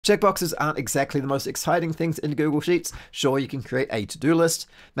Checkboxes aren't exactly the most exciting things in Google Sheets. Sure, you can create a to-do list,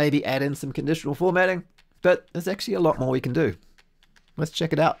 maybe add in some conditional formatting, but there's actually a lot more we can do. Let's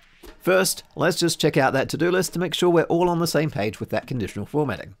check it out. First, let's just check out that to-do list to make sure we're all on the same page with that conditional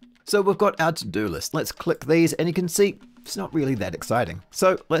formatting. So we've got our to-do list. Let's click these and you can see it's not really that exciting.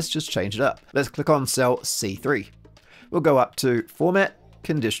 So let's just change it up. Let's click on cell C3. We'll go up to Format,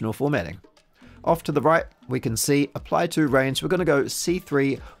 Conditional Formatting. Off to the right, we can see Apply to Range. We're going to go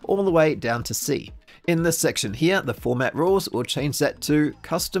C3 all the way down to C. In this section here, the format rules, we'll change that to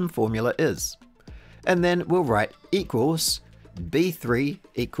Custom Formula Is. And then we'll write equals B3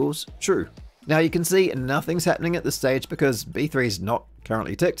 equals true. Now you can see nothing's happening at this stage because B3 is not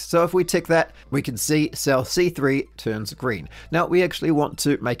currently ticked. So if we tick that, we can see cell C3 turns green. Now we actually want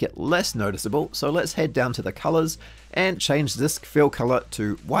to make it less noticeable. So let's head down to the colors and change this fill color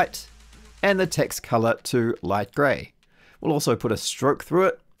to white and the text color to light gray. We'll also put a stroke through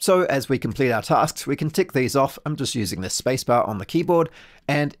it. So as we complete our tasks, we can tick these off. I'm just using the spacebar on the keyboard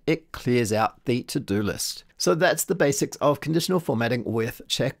and it clears out the to-do list. So that's the basics of conditional formatting with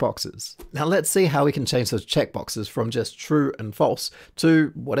checkboxes. Now let's see how we can change those checkboxes from just true and false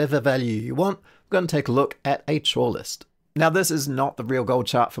to whatever value you want. We're going to take a look at a chore list. Now this is not the real goal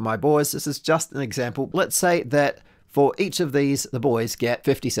chart for my boys. This is just an example. Let's say that for each of these, the boys get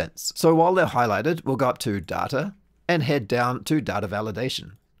 50 cents. So while they're highlighted, we'll go up to Data and head down to Data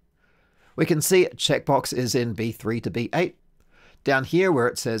Validation. We can see checkbox is in B3 to B8. Down here where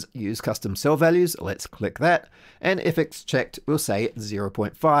it says Use Custom Cell Values, let's click that. And if it's checked, we'll say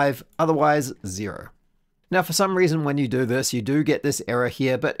 0.5, otherwise 0. Now for some reason when you do this, you do get this error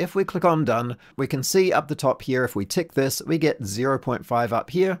here, but if we click on Done, we can see up the top here, if we tick this, we get 0.5 up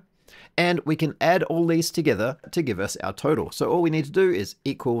here. And we can add all these together to give us our total. So all we need to do is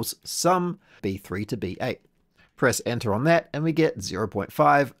equals sum B3 to B8. Press enter on that and we get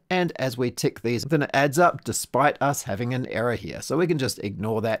 0.5. And as we tick these, then it adds up despite us having an error here. So we can just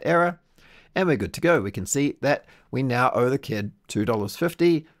ignore that error and we're good to go. We can see that we now owe the kid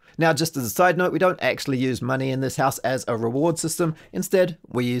 $2.50. Now, just as a side note, we don't actually use money in this house as a reward system. Instead,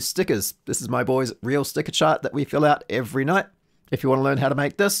 we use stickers. This is my boy's real sticker chart that we fill out every night. If you want to learn how to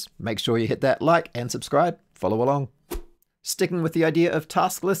make this, make sure you hit that like and subscribe. Follow along. Sticking with the idea of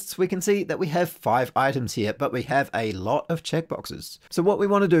task lists, we can see that we have 5 items here, but we have a lot of checkboxes. So what we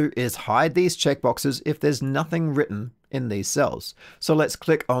want to do is hide these checkboxes if there's nothing written in these cells. So let's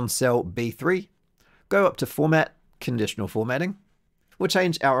click on cell B3, go up to Format, Conditional Formatting. We'll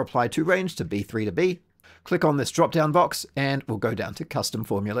change our Apply to Range to B3 to B. Click on this drop-down box and we'll go down to Custom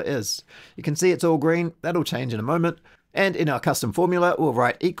Formula Is. You can see it's all green. That'll change in a moment. And in our custom formula, we'll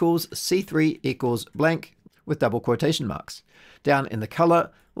write equals C3 equals blank with double quotation marks. Down in the color,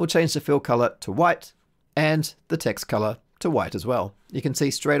 we'll change the fill color to white and the text color to white as well. You can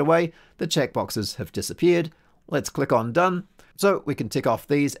see straight away the checkboxes have disappeared. Let's click on Done. So we can tick off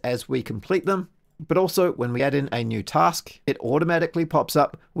these as we complete them. But also when we add in a new task, it automatically pops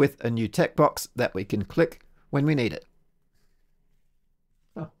up with a new checkbox that we can click when we need it.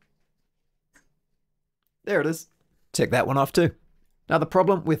 Oh. There it is. Tick that one off too. Now the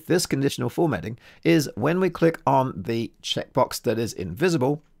problem with this conditional formatting is when we click on the checkbox that is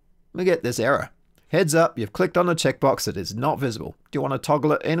invisible, we get this error. Heads up, you've clicked on a checkbox that is not visible. Do you want to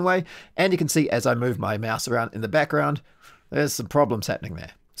toggle it anyway? And you can see as I move my mouse around in the background, there's some problems happening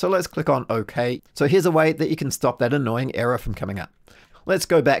there. So let's click on OK. So here's a way that you can stop that annoying error from coming up. Let's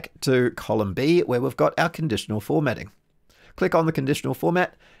go back to column B where we've got our conditional formatting. Click on the conditional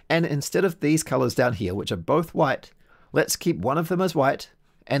format and instead of these colors down here, which are both white, let's keep one of them as white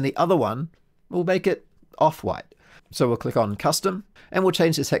and the other one, we'll make it off-white. So we'll click on Custom and we'll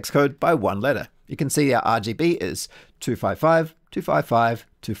change this hex code by 1 letter. You can see our RGB is 255, 255,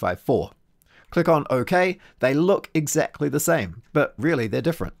 254. Click on OK. They look exactly the same, but really they're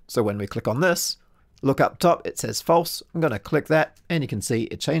different. So when we click on this, look up top, it says false. I'm going to click that and you can see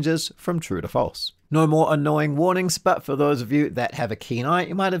it changes from true to false. No more annoying warnings, but for those of you that have a keen eye,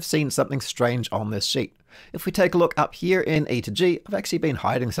 you might have seen something strange on this sheet. If we take a look up here in E to G, I've actually been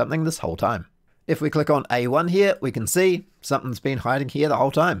hiding something this whole time. If we click on A1 here, we can see something's been hiding here the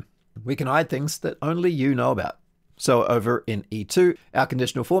whole time. We can hide things that only you know about. So over in E2, our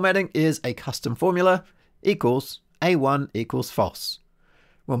conditional formatting is a custom formula equals A1 equals false.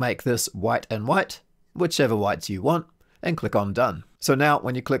 We'll make this white and white, whichever whites you want, and click on Done. So now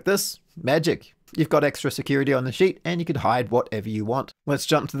when you click this, magic. You've got extra security on the sheet and you can hide whatever you want. Let's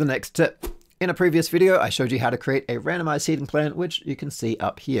jump to the next tip. In a previous video, I showed you how to create a randomized seating plan, which you can see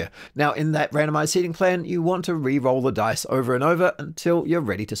up here. Now in that randomized seating plan, you want to re-roll the dice over and over until you're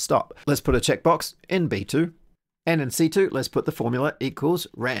ready to stop. Let's put a checkbox in B2. And in C2, let's put the formula equals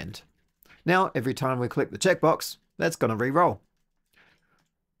rand. Now, every time we click the checkbox, that's going to re-roll.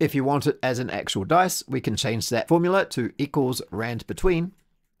 If you want it as an actual dice, we can change that formula to equals rand between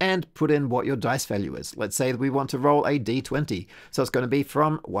and put in what your dice value is. Let's say we want to roll a d20. So it's going to be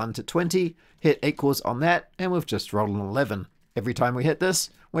from 1 to 20, hit equals on that, and we've just rolled an 11. Every time we hit this,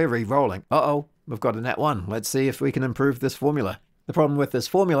 we're re-rolling. Uh-oh, we've got a nat 1. Let's see if we can improve this formula. The problem with this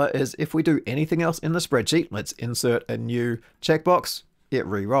formula is if we do anything else in the spreadsheet, let's insert a new checkbox, it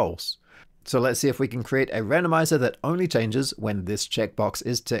re-rolls. So let's see if we can create a randomizer that only changes when this checkbox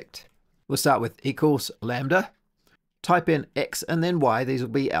is ticked. We'll start with equals lambda, type in x and then y, these will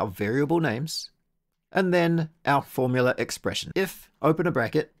be our variable names, and then our formula expression. If, open a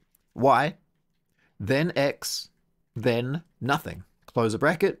bracket, y, then x, then nothing. Close a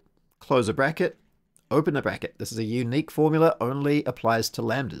bracket, open a bracket. This is a unique formula, only applies to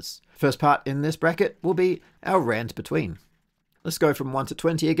lambdas. First part in this bracket will be our rand between. Let's go from 1 to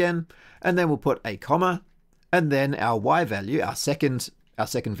 20 again, and then we'll put a comma, and then our y value, our second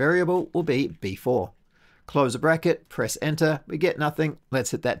variable, will be b4. Close a bracket, press enter, we get nothing. Let's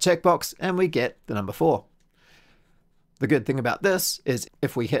hit that checkbox, and we get the number 4. The good thing about this is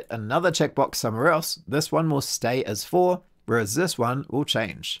if we hit another checkbox somewhere else, this one will stay as 4, whereas this one will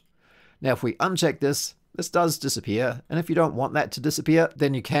change. Now if we uncheck this, this does disappear, and if you don't want that to disappear,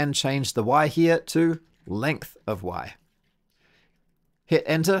 then you can change the y here to length of y. Hit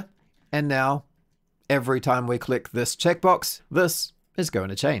enter, and now every time we click this checkbox, this is going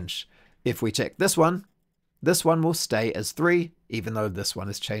to change. If we check this one will stay as 3, even though this one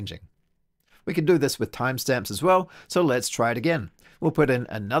is changing. We can do this with timestamps as well, so let's try it again. We'll put in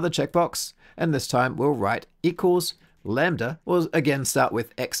another checkbox, and this time we'll write equals lambda. We'll again start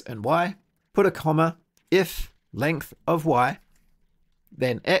with x and y, put a comma, if length of y,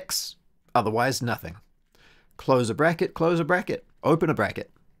 then x, otherwise nothing. Close a bracket, open a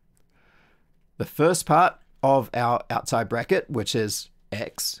bracket. The first part of our outside bracket, which is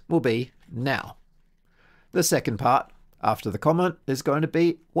x, will be now. The second part, after the comment, is going to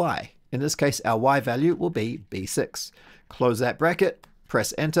be y. In this case, our y value will be b6. Close that bracket,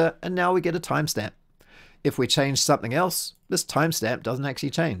 press enter, and now we get a timestamp. If we change something else, this timestamp doesn't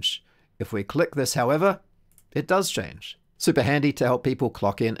actually change. If we click this, however, it does change. Super handy to help people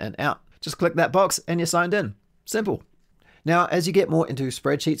clock in and out. Just click that box and you're signed in. Simple. Now, as you get more into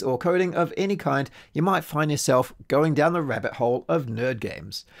spreadsheets or coding of any kind, you might find yourself going down the rabbit hole of nerd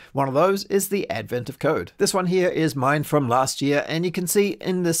games. One of those is the advent of code. This one here is mine from last year, and you can see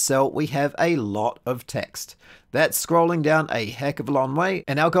in this cell we have a lot of text. That's scrolling down a heck of a long way,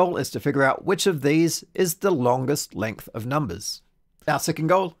 and our goal is to figure out which of these is the longest length of numbers. Our second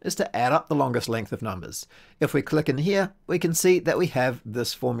goal is to add up the longest length of numbers. If we click in here, we can see that we have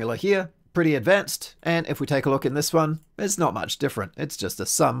this formula here, pretty advanced, and if we take a look in this one, it's not much different. It's just a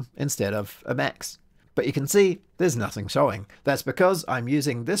sum instead of a max. But you can see there's nothing showing. That's because I'm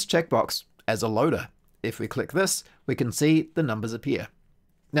using this checkbox as a loader. If we click this, we can see the numbers appear.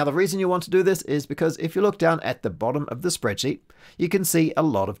 Now the reason you want to do this is because if you look down at the bottom of the spreadsheet, you can see a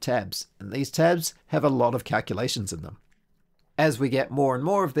lot of tabs, and these tabs have a lot of calculations in them. As we get more and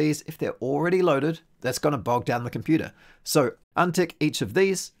more of these, if they're already loaded, that's going to bog down the computer. So untick each of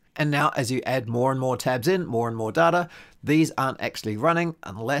these, and now as you add more and more tabs in, more and more data, these aren't actually running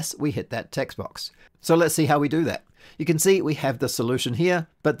unless we hit that text box. So let's see how we do that. You can see we have the solution here,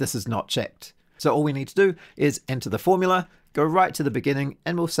 but this is not checked. So all we need to do is enter the formula, go right to the beginning,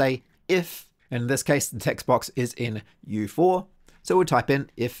 and we'll say if, and in this case the text box is in U4, so we'll type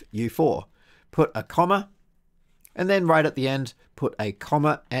in if U4, put a comma, and then right at the end, put a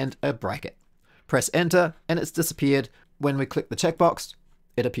comma and a bracket. Press enter, and it's disappeared. When we click the checkbox,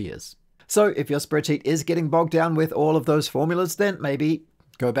 it appears. So if your spreadsheet is getting bogged down with all of those formulas, then maybe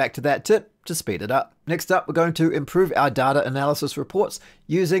go back to that tip to speed it up. Next up, we're going to improve our data analysis reports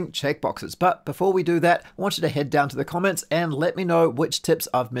using checkboxes. But before we do that, I want you to head down to the comments and let me know which tips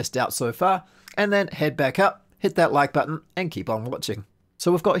I've missed out so far, and then head back up, hit that like button, and keep on watching.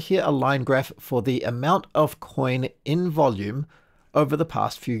 So we've got here a line graph for the amount of coin in volume over the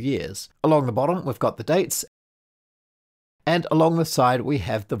past few years. Along the bottom, we've got the dates, and along the side, we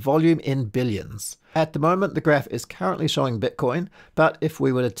have the volume in billions. At the moment, the graph is currently showing Bitcoin, but if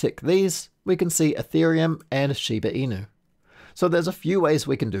we were to tick these, we can see Ethereum and Shiba Inu. So there's a few ways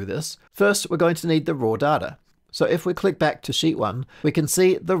we can do this. First, we're going to need the raw data. So if we click back to sheet 1, we can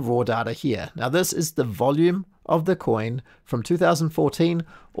see the raw data here. Now this is the volume of the coin from 2014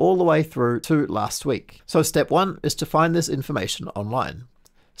 all the way through to last week. So step 1 is to find this information online.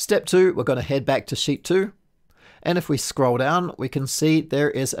 Step 2, we're going to head back to sheet 2. And if we scroll down, we can see there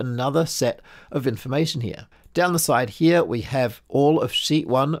is another set of information here. Down the side here, we have all of sheet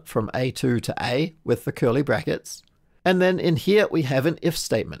 1 from A2 to A with the curly brackets. And then in here, we have an if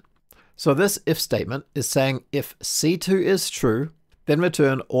statement. So this if statement is saying if C2 is true, then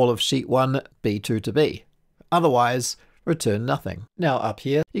return all of sheet 1 B2 to B. Otherwise, return nothing. Now up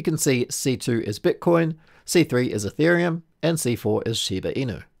here, you can see C2 is Bitcoin, C3 is Ethereum, and C4 is Shiba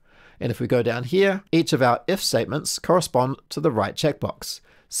Inu. And if we go down here, each of our if statements correspond to the right checkbox.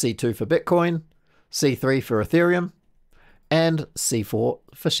 C2 for Bitcoin, C3 for Ethereum, and C4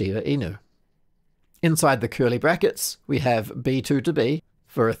 for Shiba Inu. Inside the curly brackets, we have B2 to B.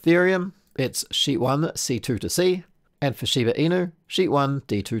 For Ethereum, it's sheet 1 C2 to C, and for Shiba Inu, sheet 1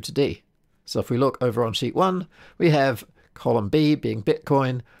 D2 to D. So if we look over on sheet 1, we have column B being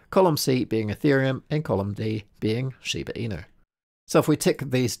Bitcoin, column C being Ethereum, and column D being Shiba Inu. So if we tick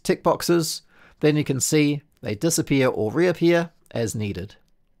these tick boxes, then you can see they disappear or reappear as needed.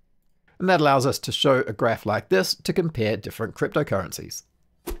 And that allows us to show a graph like this to compare different cryptocurrencies.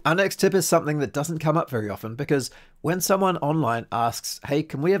 Our next tip is something that doesn't come up very often, because when someone online asks, hey,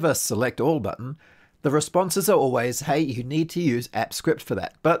 can we have a select all button? The responses are always, hey, you need to use app script for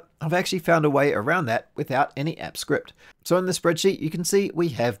that. But I've actually found a way around that without any app script. So in the spreadsheet, you can see we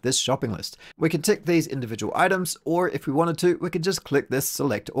have this shopping list. We can tick these individual items, or if we wanted to, we could just click this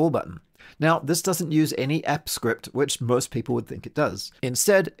select all button. Now, this doesn't use any app script, which most people would think it does.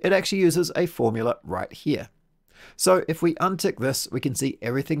 Instead, it actually uses a formula right here. So if we untick this, we can see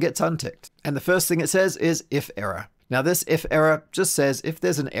everything gets unticked. And the first thing it says is if error. Now this if error just says if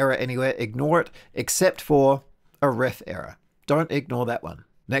there's an error anywhere, ignore it, except for a ref error. Don't ignore that one.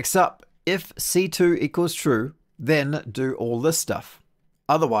 Next up, if C2 equals true, then do all this stuff.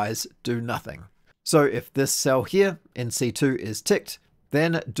 Otherwise, do nothing. So if this cell here in C2 is ticked,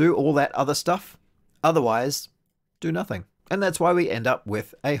 then do all that other stuff. Otherwise, do nothing. And that's why we end up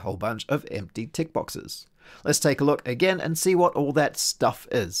with a whole bunch of empty tick boxes. Let's take a look again and see what all that stuff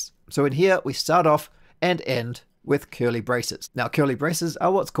is. So in here, we start off and end with curly braces. Now, curly braces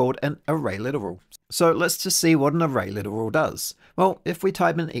are what's called an array literal. So let's just see what an array literal does. Well, if we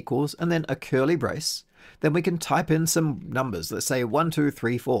type in equals and then a curly brace, then we can type in some numbers. Let's say 1, 2,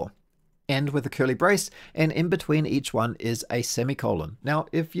 3, 4. End with a curly brace, and in between each one is a semicolon. Now,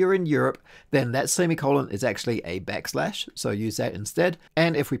 if you're in Europe, then that semicolon is actually a backslash, so use that instead.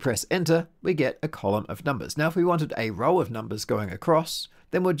 And if we press enter, we get a column of numbers. Now, if we wanted a row of numbers going across,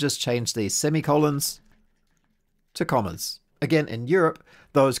 then we'll just change these semicolons to commas. Again, in Europe,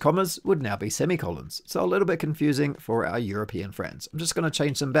 those commas would now be semicolons. So a little bit confusing for our European friends. I'm just going to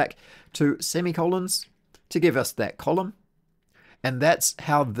change them back to semicolons to give us that column. And that's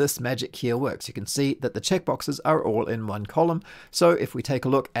how this magic here works. You can see that the checkboxes are all in one column. So if we take a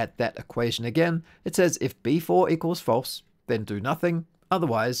look at that equation again, it says if B4 equals false, then do nothing,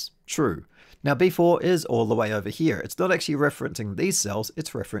 otherwise true. Now B4 is all the way over here. It's not actually referencing these cells, it's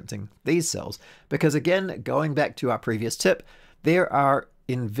referencing these cells. Because again, going back to our previous tip, there are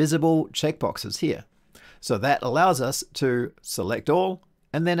invisible checkboxes here. So that allows us to select all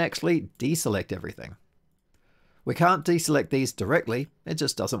and then actually deselect everything. We can't deselect these directly, it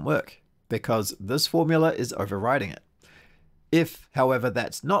just doesn't work, because this formula is overriding it. If, however,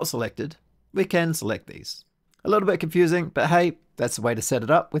 that's not selected, we can select these. A little bit confusing, but hey, that's the way to set it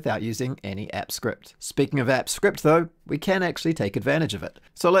up without using any app script. Speaking of app script though, we can actually take advantage of it.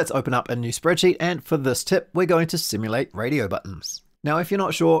 So let's open up a new spreadsheet, and for this tip, we're going to simulate radio buttons. Now, if you're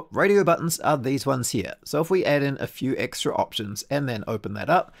not sure, radio buttons are these ones here. So if we add in a few extra options and then open that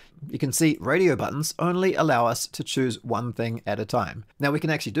up, you can see radio buttons only allow us to choose one thing at a time. Now we can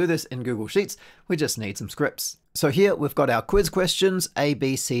actually do this in Google Sheets, we just need some scripts. So here we've got our quiz questions, A,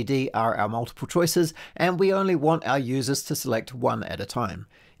 B, C, D are our multiple choices, and we only want our users to select one at a time.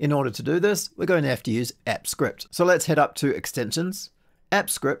 In order to do this, we're going to have to use app script. So let's head up to extensions, app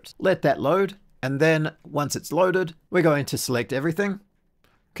script, let that load. And then once it's loaded, we're going to select everything.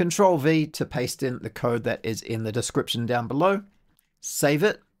 Control V to paste in the code that is in the description down below. Save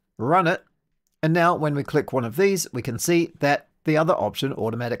it, run it. And now when we click one of these, we can see that the other option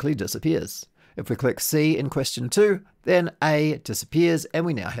automatically disappears. If we click C in question 2, then A disappears and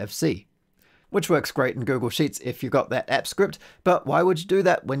we now have C. Which works great in Google Sheets if you've got that app script, but why would you do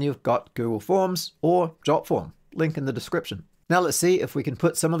that when you've got Google Forms or Jotform? Link in the description. Now let's see if we can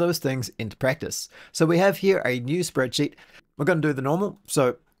put some of those things into practice. So we have here a new spreadsheet. We're going to do the normal.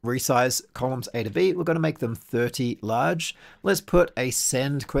 So resize columns A to B. We're going to make them 30 large. Let's put a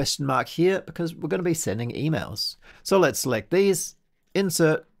send question mark here because we're going to be sending emails. So let's select these,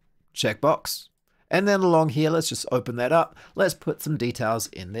 insert, checkbox. And then along here, let's just open that up. Let's put some details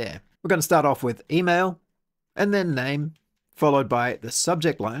in there. We're going to start off with email and then name, followed by the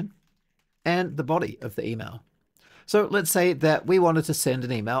subject line. and the body of the email. So let's say that we wanted to send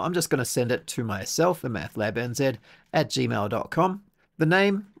an email. I'm just going to send it to myself in mathlabnz@gmail.com. The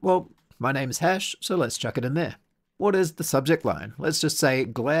name, well, my name is Hash, so let's chuck it in there. What is the subject line? Let's just say,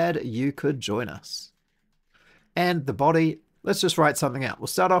 glad you could join us. And the body, let's just write something out. We'll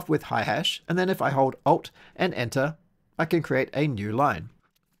start off with hi Hash, and then if I hold Alt and Enter, I can create a new line.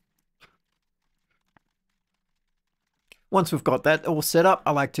 Once we've got that all set up,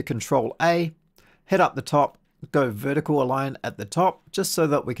 I like to Control A, head up the top, go vertical align at the top, just so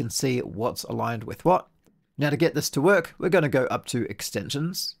that we can see what's aligned with what. Now to get this to work, we're going to go up to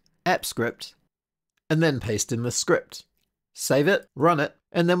Extensions, App Script, and then paste in the script. Save it, run it,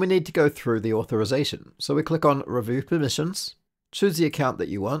 and then we need to go through the authorization. So we click on Review Permissions, choose the account that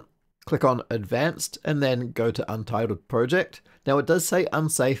you want, click on Advanced, and then go to Untitled Project. Now it does say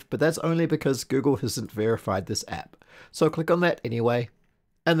unsafe, but that's only because Google hasn't verified this app. So click on that anyway,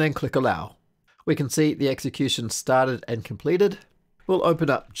 and then click Allow. We can see the execution started and completed. We'll open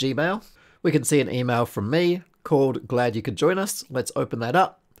up Gmail. We can see an email from me called Glad You Could Join Us. Let's open that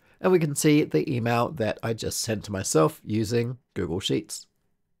up. And we can see the email that I just sent to myself using Google Sheets.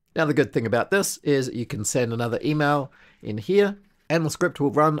 Now the good thing about this is you can send another email in here and the script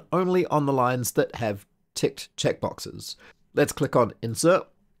will run only on the lines that have ticked checkboxes. Let's click on Insert,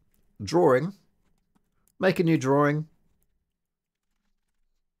 Drawing, make a new drawing,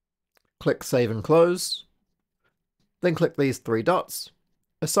 click Save and Close, then click these three dots,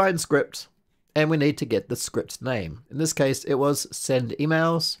 Assign Script, and we need to get the script name. In this case, it was Send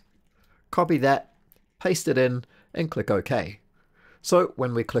Emails. Copy that, paste it in, and click OK. So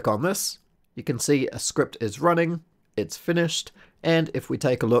when we click on this, you can see a script is running, it's finished, and if we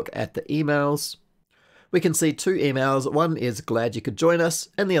take a look at the emails, we can see two emails. One is Glad You Could Join Us,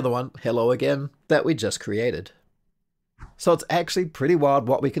 and the other one, Hello Again, that we just created. So it's actually pretty wild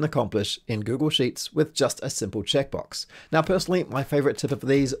what we can accomplish in Google Sheets with just a simple checkbox. Now personally, my favorite tip of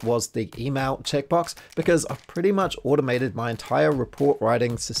these was the email checkbox because I've pretty much automated my entire report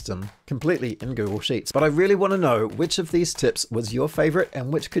writing system completely in Google Sheets. But I really want to know which of these tips was your favorite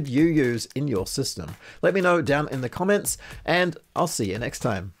and which could you use in your system. Let me know down in the comments and I'll see you next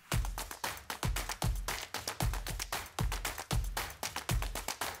time.